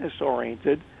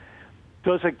quickness-oriented.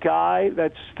 Does a guy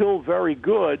that's still very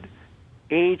good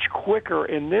age quicker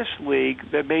in this league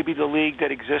than maybe the league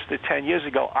that existed 10 years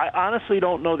ago? I honestly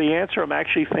don't know the answer. I'm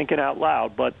actually thinking out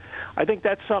loud, but I think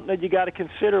that's something that you got to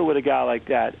consider with a guy like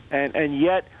that. And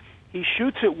yet he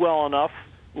shoots it well enough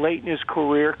late in his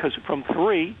career because from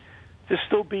 3 to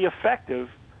still be effective.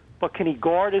 But can he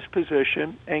guard his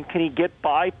position, and can he get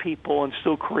by people and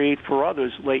still create for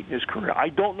others late in his career? I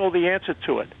don't know the answer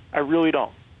to it. I really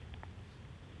don't.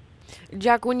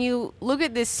 Jack, when you look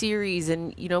at this series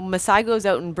and, Masai goes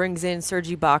out and brings in Serge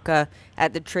Ibaka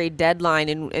at the trade deadline,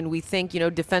 and we think,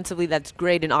 defensively that's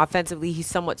great, and offensively he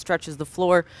somewhat stretches the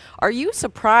floor. Are you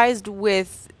surprised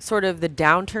with sort of the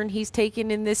downturn he's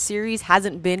taken in this series?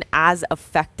 Hasn't been as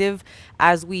effective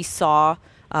as we saw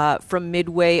from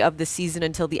midway of the season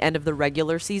until the end of the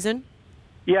regular season?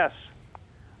 Yes.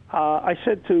 I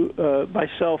said to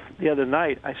myself the other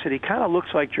night, I said, he kind of looks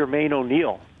like Jermaine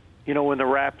O'Neal, when the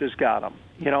Raptors got him.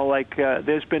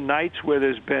 There's been nights where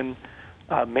there's been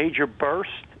major burst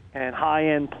and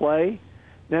high-end play.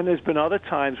 Then there's been other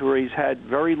times where he's had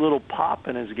very little pop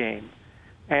in his game.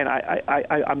 And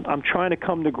I'm trying to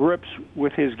come to grips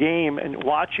with his game and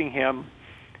watching him.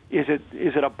 Is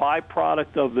it a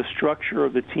byproduct of the structure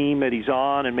of the team that he's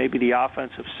on and maybe the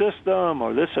offensive system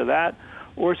or this or that?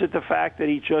 Or is it the fact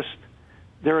that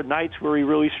there are nights where he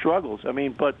really struggles? I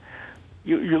mean, but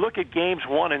you look at games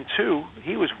 1 and 2,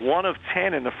 he was 1 of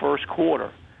 10 in the first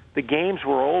quarter. The games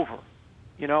were over.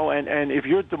 And if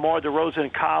you're DeMar DeRozan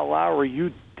and Kyle Lowry,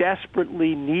 you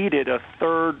desperately needed a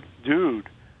third dude.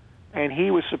 And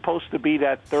he was supposed to be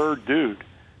that third dude.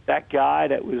 That guy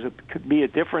that could be a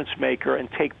difference maker and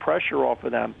take pressure off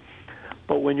of them.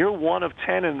 But when you're 1 of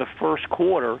 10 in the first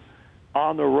quarter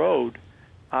on the road,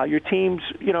 your teams,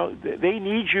 they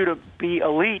need you to be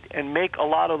elite and make a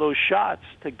lot of those shots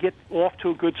to get off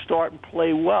to a good start and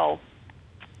play well,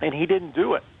 and he didn't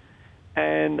do it.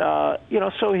 And,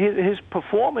 so his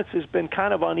performance has been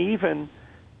kind of uneven,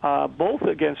 both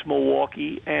against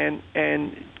Milwaukee and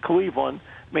Cleveland.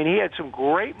 I mean, he had some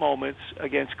great moments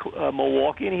against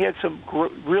Milwaukee, and he had some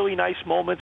really nice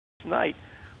moments tonight,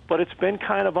 but it's been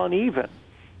kind of uneven.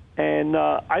 And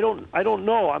I don't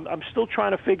know. I'm still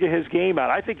trying to figure his game out.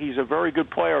 I think he's a very good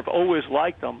player. I've always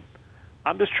liked him.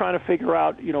 I'm just trying to figure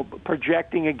out,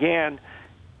 projecting again,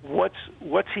 what's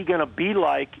he going to be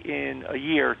like in a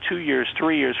year, 2 years,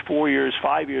 3 years, 4 years,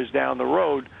 5 years down the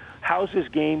road? How's his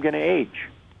game going to age?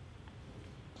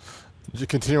 To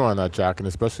continue on that, Jack, and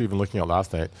especially even looking at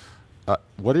last night,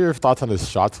 what are your thoughts on his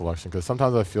shot selection? Because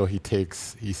sometimes I feel he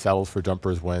settles for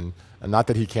jumpers when, and not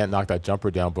that he can't knock that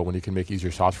jumper down, but when he can make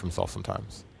easier shots for himself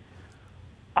sometimes.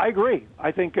 I agree.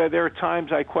 I think there are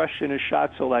times I question his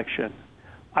shot selection.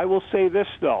 I will say this,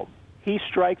 though. He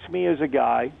strikes me as a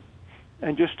guy,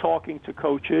 and just talking to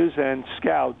coaches and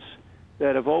scouts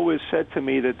that have always said to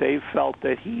me that they've felt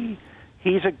that he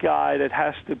he's a guy that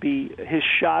has to be, his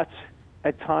shots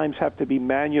at times have to be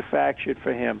manufactured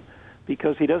for him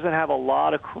because he doesn't have a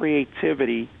lot of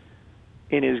creativity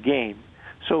in his game.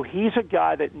 So he's a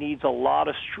guy that needs a lot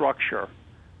of structure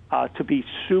to be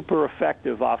super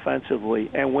effective offensively.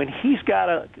 And when he's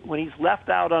left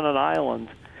out on an island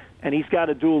and he's got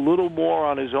to do a little more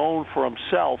on his own for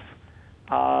himself,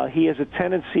 he has a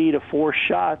tendency to force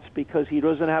shots because he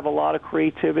doesn't have a lot of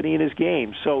creativity in his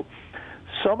game. So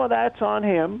some of that's on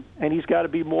him, and he's got to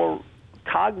be more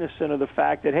cognizant of the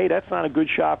fact that, hey, that's not a good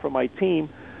shot for my team.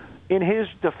 In his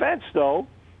defense, though,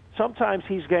 sometimes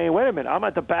he's going, wait a minute, I'm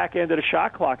at the back end of the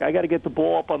shot clock. I got to get the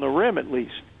ball up on the rim at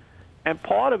least. And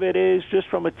part of it is just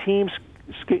from a team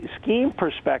scheme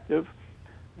perspective,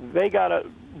 they got to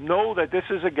know that this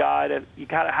is a guy that you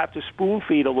got to have to spoon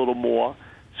feed a little more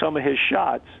some of his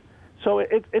shots. So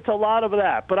it's a lot of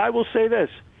that. But I will say this,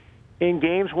 in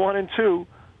games 1 and 2,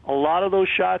 a lot of those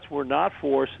shots were not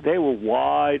forced. They were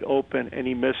wide open, and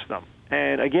he missed them.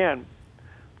 And again,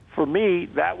 for me,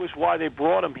 that was why they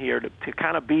brought him here, to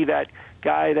kind of be that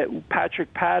guy that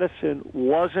Patrick Patterson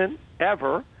wasn't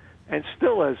ever and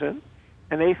still isn't.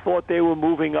 And they thought they were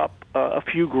moving up a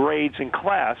few grades in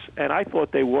class, and I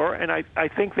thought they were, and I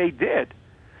think they did.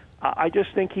 I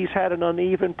just think he's had an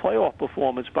uneven playoff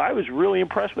performance, but I was really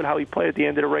impressed with how he played at the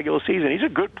end of the regular season. He's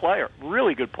a good player,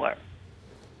 really good player.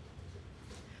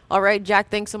 All right, Jack,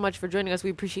 thanks so much for joining us. We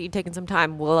appreciate you taking some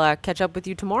time. We'll catch up with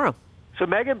you tomorrow. So,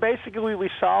 Megan, basically we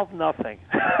solved nothing.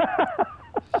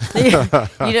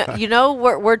 you know,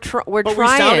 we're trying. We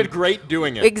sounded great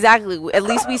doing it. Exactly. At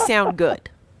least we sound good.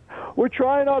 We're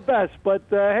trying our best, but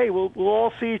hey, we'll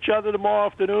all see each other tomorrow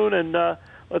afternoon, and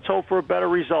let's hope for a better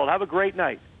result. Have a great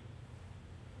night.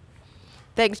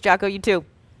 Thanks, Jocko. You too.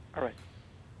 All right.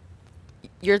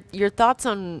 Your thoughts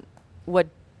on what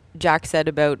Jack said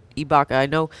about Ibaka? I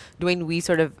know, Duane, we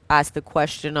sort of asked the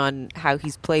question on how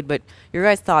he's played, but your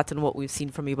guys' thoughts on what we've seen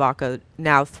from Ibaka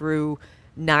now through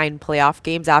 9 playoff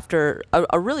games after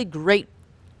a really great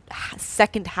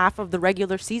second half of the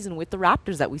regular season with the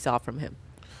Raptors that we saw from him.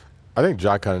 I think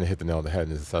Jack kind of hit the nail on the head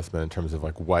in his assessment in terms of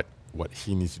like what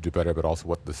he needs to do better, but also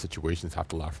what the situations have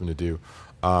to allow for him to do.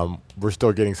 We're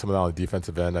still getting some of that on the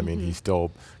defensive end. I mean, he's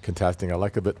still contesting. I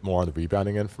like a bit more on the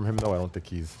rebounding end from him, though. I don't think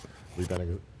he's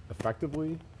rebounding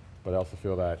effectively, but I also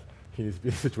feel that he needs to be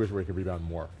in a situation where he can rebound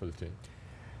more for the team.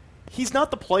 He's not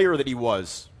the player that he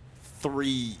was 3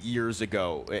 years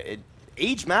ago.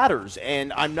 Age matters,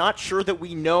 and I'm not sure that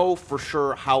we know for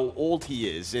sure how old he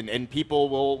is, and people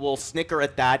will snicker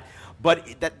at that. But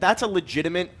that's a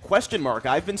legitimate question mark.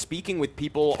 I've been speaking with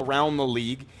people around the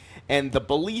league, and the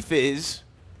belief is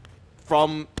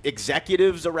from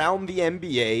executives around the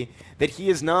NBA that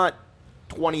he is not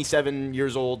 27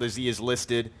 years old as he is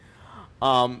listed.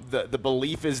 The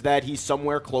belief is that he's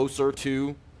somewhere closer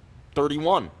to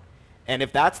 31. And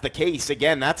if that's the case,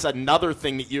 again, that's another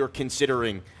thing that you're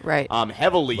considering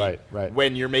heavily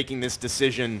when you're making this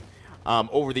decision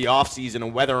over the offseason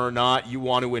and whether or not you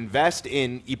want to invest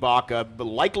in Ibaka, but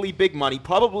likely big money,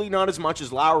 probably not as much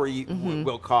as Lowry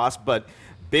will cost, but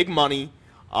big money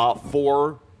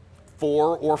for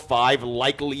 4 or 5,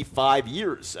 likely 5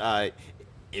 years.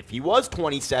 If he was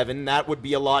 27, that would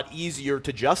be a lot easier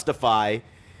to justify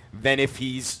than if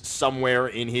he's somewhere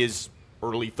in his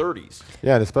early 30s.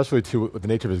 Yeah, and especially, too, with the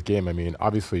nature of his game. I mean,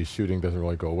 obviously shooting doesn't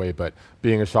really go away, but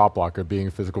being a shot blocker, being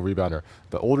a physical rebounder,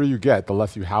 the older you get, the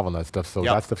less you have on that stuff. So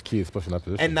that's the key, especially in that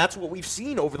position. And that's what we've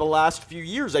seen over the last few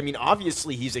years. I mean,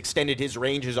 obviously he's extended his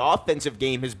range. His offensive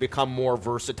game has become more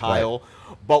versatile.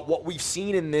 Right. But what we've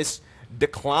seen in this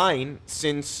decline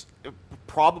since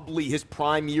probably his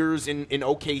prime years in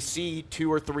OKC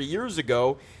 2 or 3 years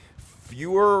ago,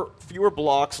 fewer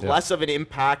blocks, less of an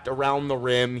impact around the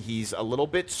rim. He's a little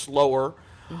bit slower,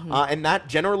 and that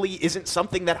generally isn't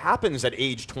something that happens at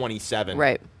age 27.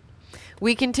 Right.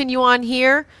 We continue on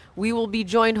here. We will be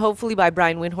joined hopefully by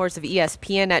Brian Windhorst of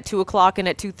ESPN at 2 o'clock and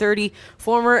at 2:30.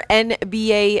 Former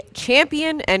NBA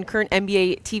champion and current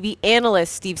NBA TV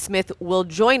analyst Steve Smith will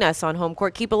join us on Home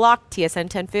Court. Keep it locked, TSN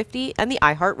 1050 and the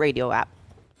iHeartRadio app.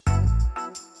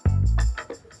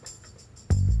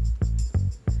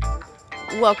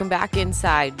 Welcome back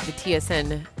inside the TSN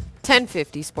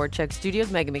 1050 Sport Check Studios.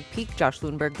 Meghan McPeak, Josh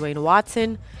Lewenberg, Duane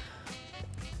Watson.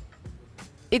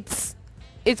 It's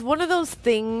one of those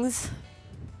things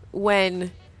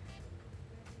when,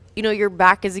 you know, your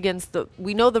back is against the...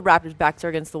 We know the Raptors' backs are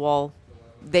against the wall.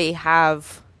 They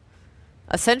have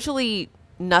essentially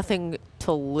nothing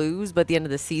to lose by the end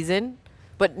of the season,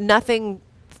 but nothing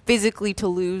physically to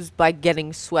lose by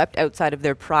getting swept outside of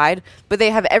their pride, but they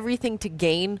have everything to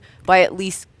gain by at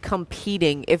least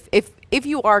competing. If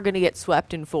you are going to get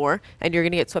swept in 4 and you're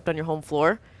going to get swept on your home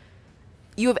floor,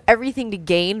 you have everything to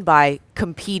gain by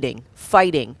competing,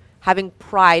 fighting, having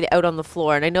pride out on the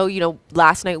floor. And I know,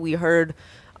 last night we heard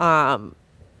Norm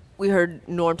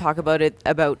talk about it,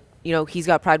 about, he's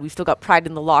got pride. We've still got pride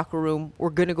in the locker room. We're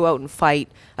going to go out and fight.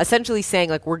 Essentially saying,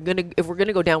 like, if we're going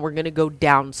to go down, we're going to go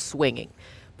down swinging.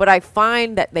 But I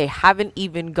find that they haven't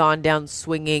even gone down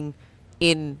swinging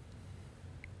in,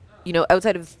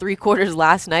 outside of 3 quarters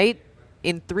last night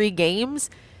in 3 games.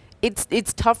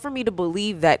 It's tough for me to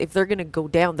believe that if they're going to go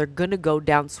down, they're going to go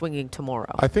down swinging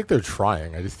tomorrow. I think they're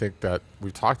trying. I just think that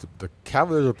the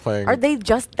Cavaliers are playing. Are they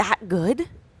just that good?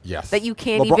 Yes. That you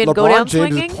can't even go down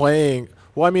swinging? LeBron James is playing.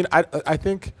 Well, I mean, I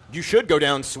think you should go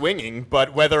down swinging,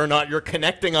 but whether or not you're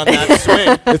connecting on that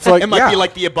swing, it might be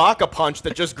like the Ibaka punch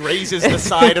that just grazes the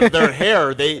side of their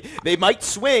hair. They might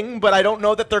swing, but I don't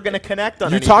know that they're going to connect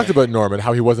on anything. You talked about Norman,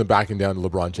 how he wasn't backing down to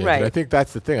LeBron James. Right. And I think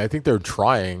that's the thing. I think they're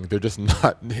trying. They're just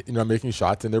not making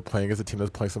shots, and they're playing as a team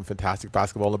that's playing some fantastic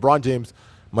basketball. LeBron James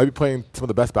might be playing some of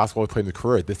the best basketball he's played in his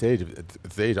career at this age.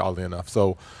 It's age, oddly enough.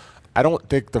 So I don't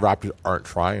think the Raptors aren't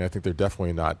trying. I think they're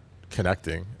definitely not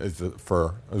connecting as we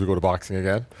go to boxing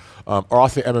again, or I'll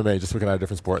say MMA, just so we can add a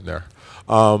different sport in there.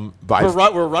 But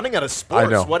we're running out of sports. I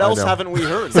know, what else haven't we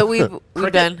heard? So we've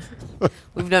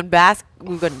done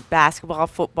basketball,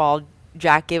 football.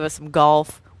 Jack gave us some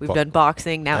golf. We've done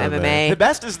boxing, now MMA. The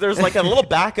best is there's like a little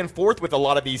back and forth with a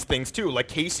lot of these things too. Like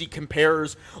Casey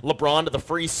compares LeBron to the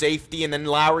free safety, and then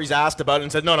Lowry's asked about it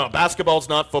and said, no, basketball's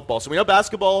not football. So we know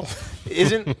basketball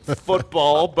isn't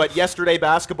football, but yesterday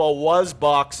basketball was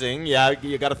boxing. Yeah,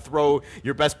 you got to throw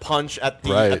your best punch at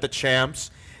the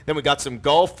champs. Then we got some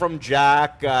golf from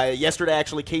Jack. Yesterday,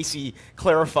 actually, Casey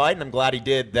clarified, and I'm glad he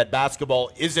did, that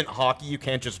basketball isn't hockey. You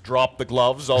can't just drop the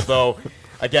gloves, although...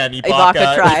 Again,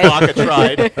 Ibaka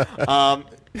tried.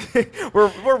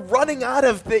 We're running out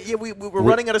of we're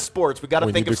running out of sports. We got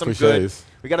to think of some cliches.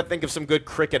 We got to think of some good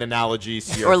cricket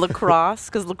analogies here. Or lacrosse,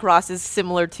 because lacrosse is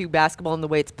similar to basketball in the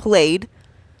way it's played.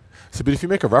 So, but if you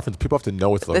make a reference, people have to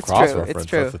know it's a lacrosse reference. It's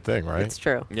true. That's the thing, right? It's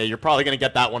true. Yeah, you're probably going to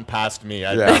get that one past me.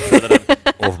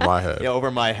 Over my head. Yeah,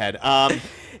 over my head. The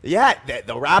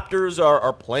Raptors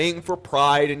are playing for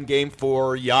pride in Game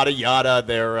 4, yada, yada.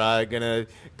 They're going to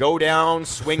go down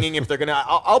swinging if they're going to.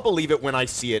 I'll believe it when I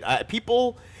see it.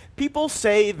 People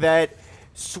say that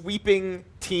sweeping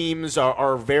teams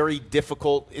are very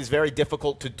difficult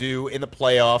to do in the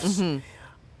playoffs. Mm-hmm.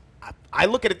 I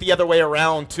look at it the other way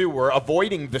around, too, where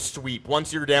avoiding the sweep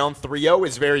once you're down 3-0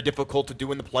 is very difficult to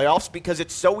do in the playoffs because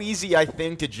it's so easy, I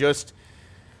think, to just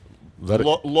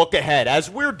look ahead, as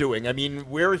we're doing. I mean,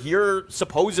 we're here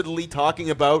supposedly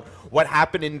talking about what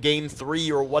happened in Game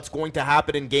 3 or what's going to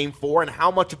happen in Game 4, and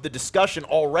how much of the discussion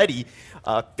already,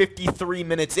 53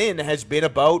 minutes in, has been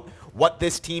about what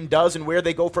this team does and where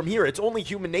they go from here. It's only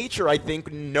human nature, I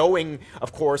think, knowing,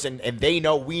 of course, and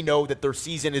we know that their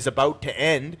season is about to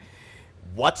end,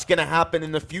 what's going to happen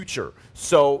in the future.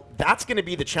 So that's going to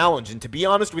be the challenge. And to be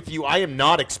honest with you, I am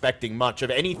not expecting much of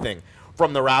anything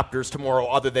from the Raptors tomorrow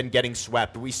other than getting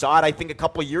swept. We saw it, I think, a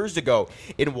couple of years ago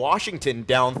in Washington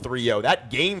down 3-0. That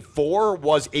Game 4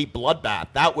 was a bloodbath.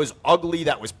 That was ugly.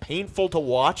 That was painful to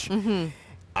watch. Mm-hmm.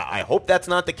 I hope that's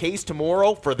not the case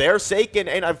tomorrow for their sake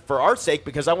and for our sake,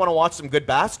 because I want to watch some good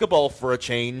basketball for a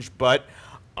change, but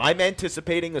I'm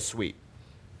anticipating a sweep.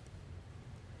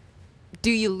 Do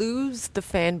you lose the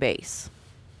fan base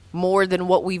more than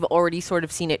what we've already sort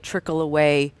of seen it trickle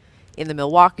away in the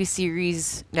Milwaukee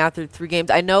series now through 3 games?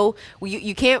 I know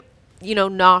you can't,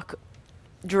 knock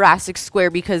Jurassic Square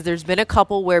because there's been a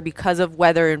couple where because of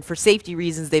weather and for safety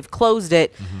reasons they've closed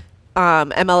it. Mm-hmm.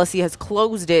 MLSE has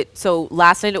closed it. So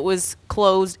last night it was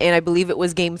closed, and I believe it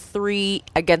was Game 3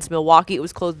 against Milwaukee. It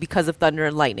was closed because of thunder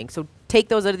and lightning. So take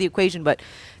those out of the equation. But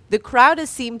the crowd has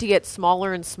seemed to get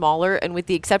smaller and smaller, and with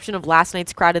the exception of last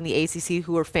night's crowd in the ACC,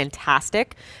 who were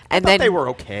fantastic. And then they were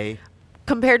okay.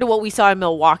 Compared to what we saw in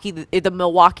Milwaukee, the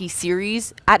Milwaukee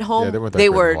series at home, they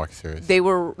were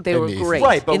great.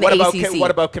 Right, but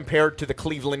what about compared to the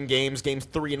Cleveland games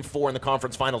 3 and 4 in the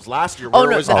conference finals last year?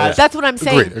 That's what I'm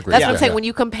saying. Agreed. That's what I'm saying. When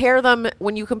you compare them,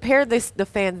 the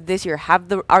fans this year,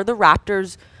 are the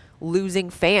Raptors losing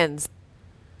fans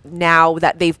now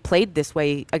that they've played this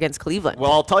way against Cleveland?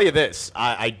 Well, I'll tell you this: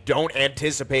 I don't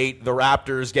anticipate the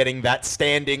Raptors getting that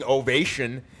standing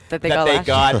ovation that they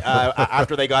got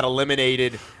after they got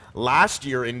eliminated last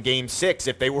year in Game 6.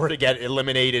 If they were to get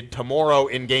eliminated tomorrow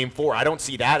in Game 4, I don't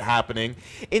see that happening.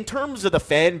 In terms of the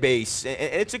fan base,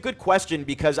 it's a good question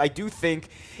because I do think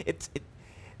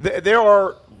there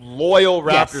are loyal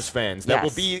Raptors fans that Yes.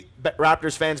 will be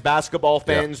Raptors fans, basketball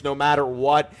fans, no matter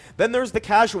what. Then there's the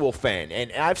casual fan,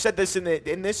 and I've said this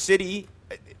in this city,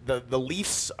 the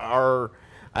Leafs are.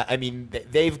 I mean,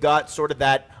 they've got sort of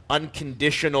that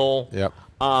unconditional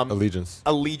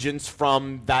allegiance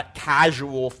from that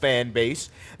casual fan base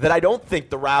that I don't think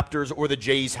the Raptors or the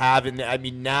Jays have. And I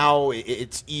mean, now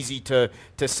it's easy to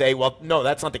say, well, no,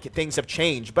 that's not the case. Things have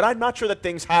changed. But I'm not sure that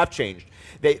things have changed.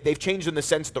 They've changed in the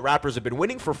sense that the Raptors have been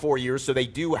winning for 4 years, so they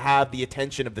do have the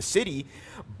attention of the city.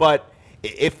 But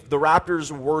if the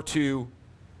Raptors were to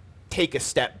take a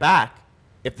step back,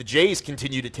 if the Jays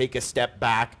continue to take a step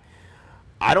back,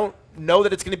 I don't know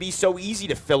that it's going to be so easy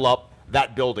to fill up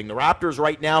that building. The Raptors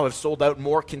right now have sold out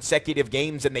more consecutive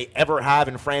games than they ever have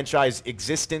in franchise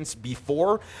existence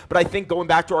before. But I think going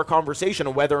back to our conversation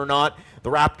on whether or not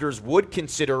the Raptors would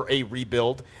consider a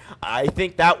rebuild, I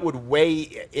think that would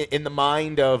weigh in the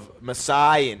mind of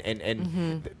Masai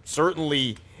and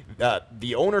certainly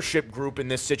the ownership group in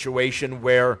this situation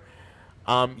where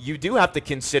you do have to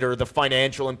consider the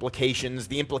financial implications,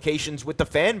 the implications with the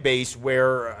fan base,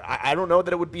 where I don't know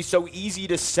that it would be so easy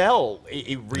to sell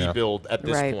a rebuild at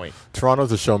this point.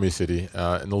 Toronto's a show-me city,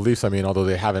 and the Leafs, I mean, although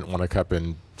they haven't won a cup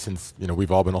since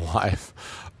we've all been alive,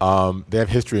 they have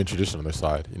history and tradition on their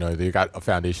side. They got a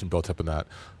foundation built up in that.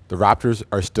 The Raptors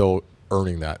are still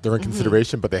earning that. They're in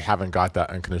consideration, but they haven't got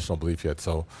that unconditional belief yet.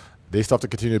 So they still have to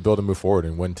continue to build and move forward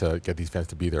and win to get these fans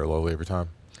to be there locally every time.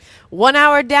 1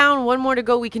 hour down, one more to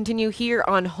go. We continue here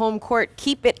on Home Court.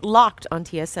 Keep it locked on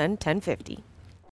TSN 1050.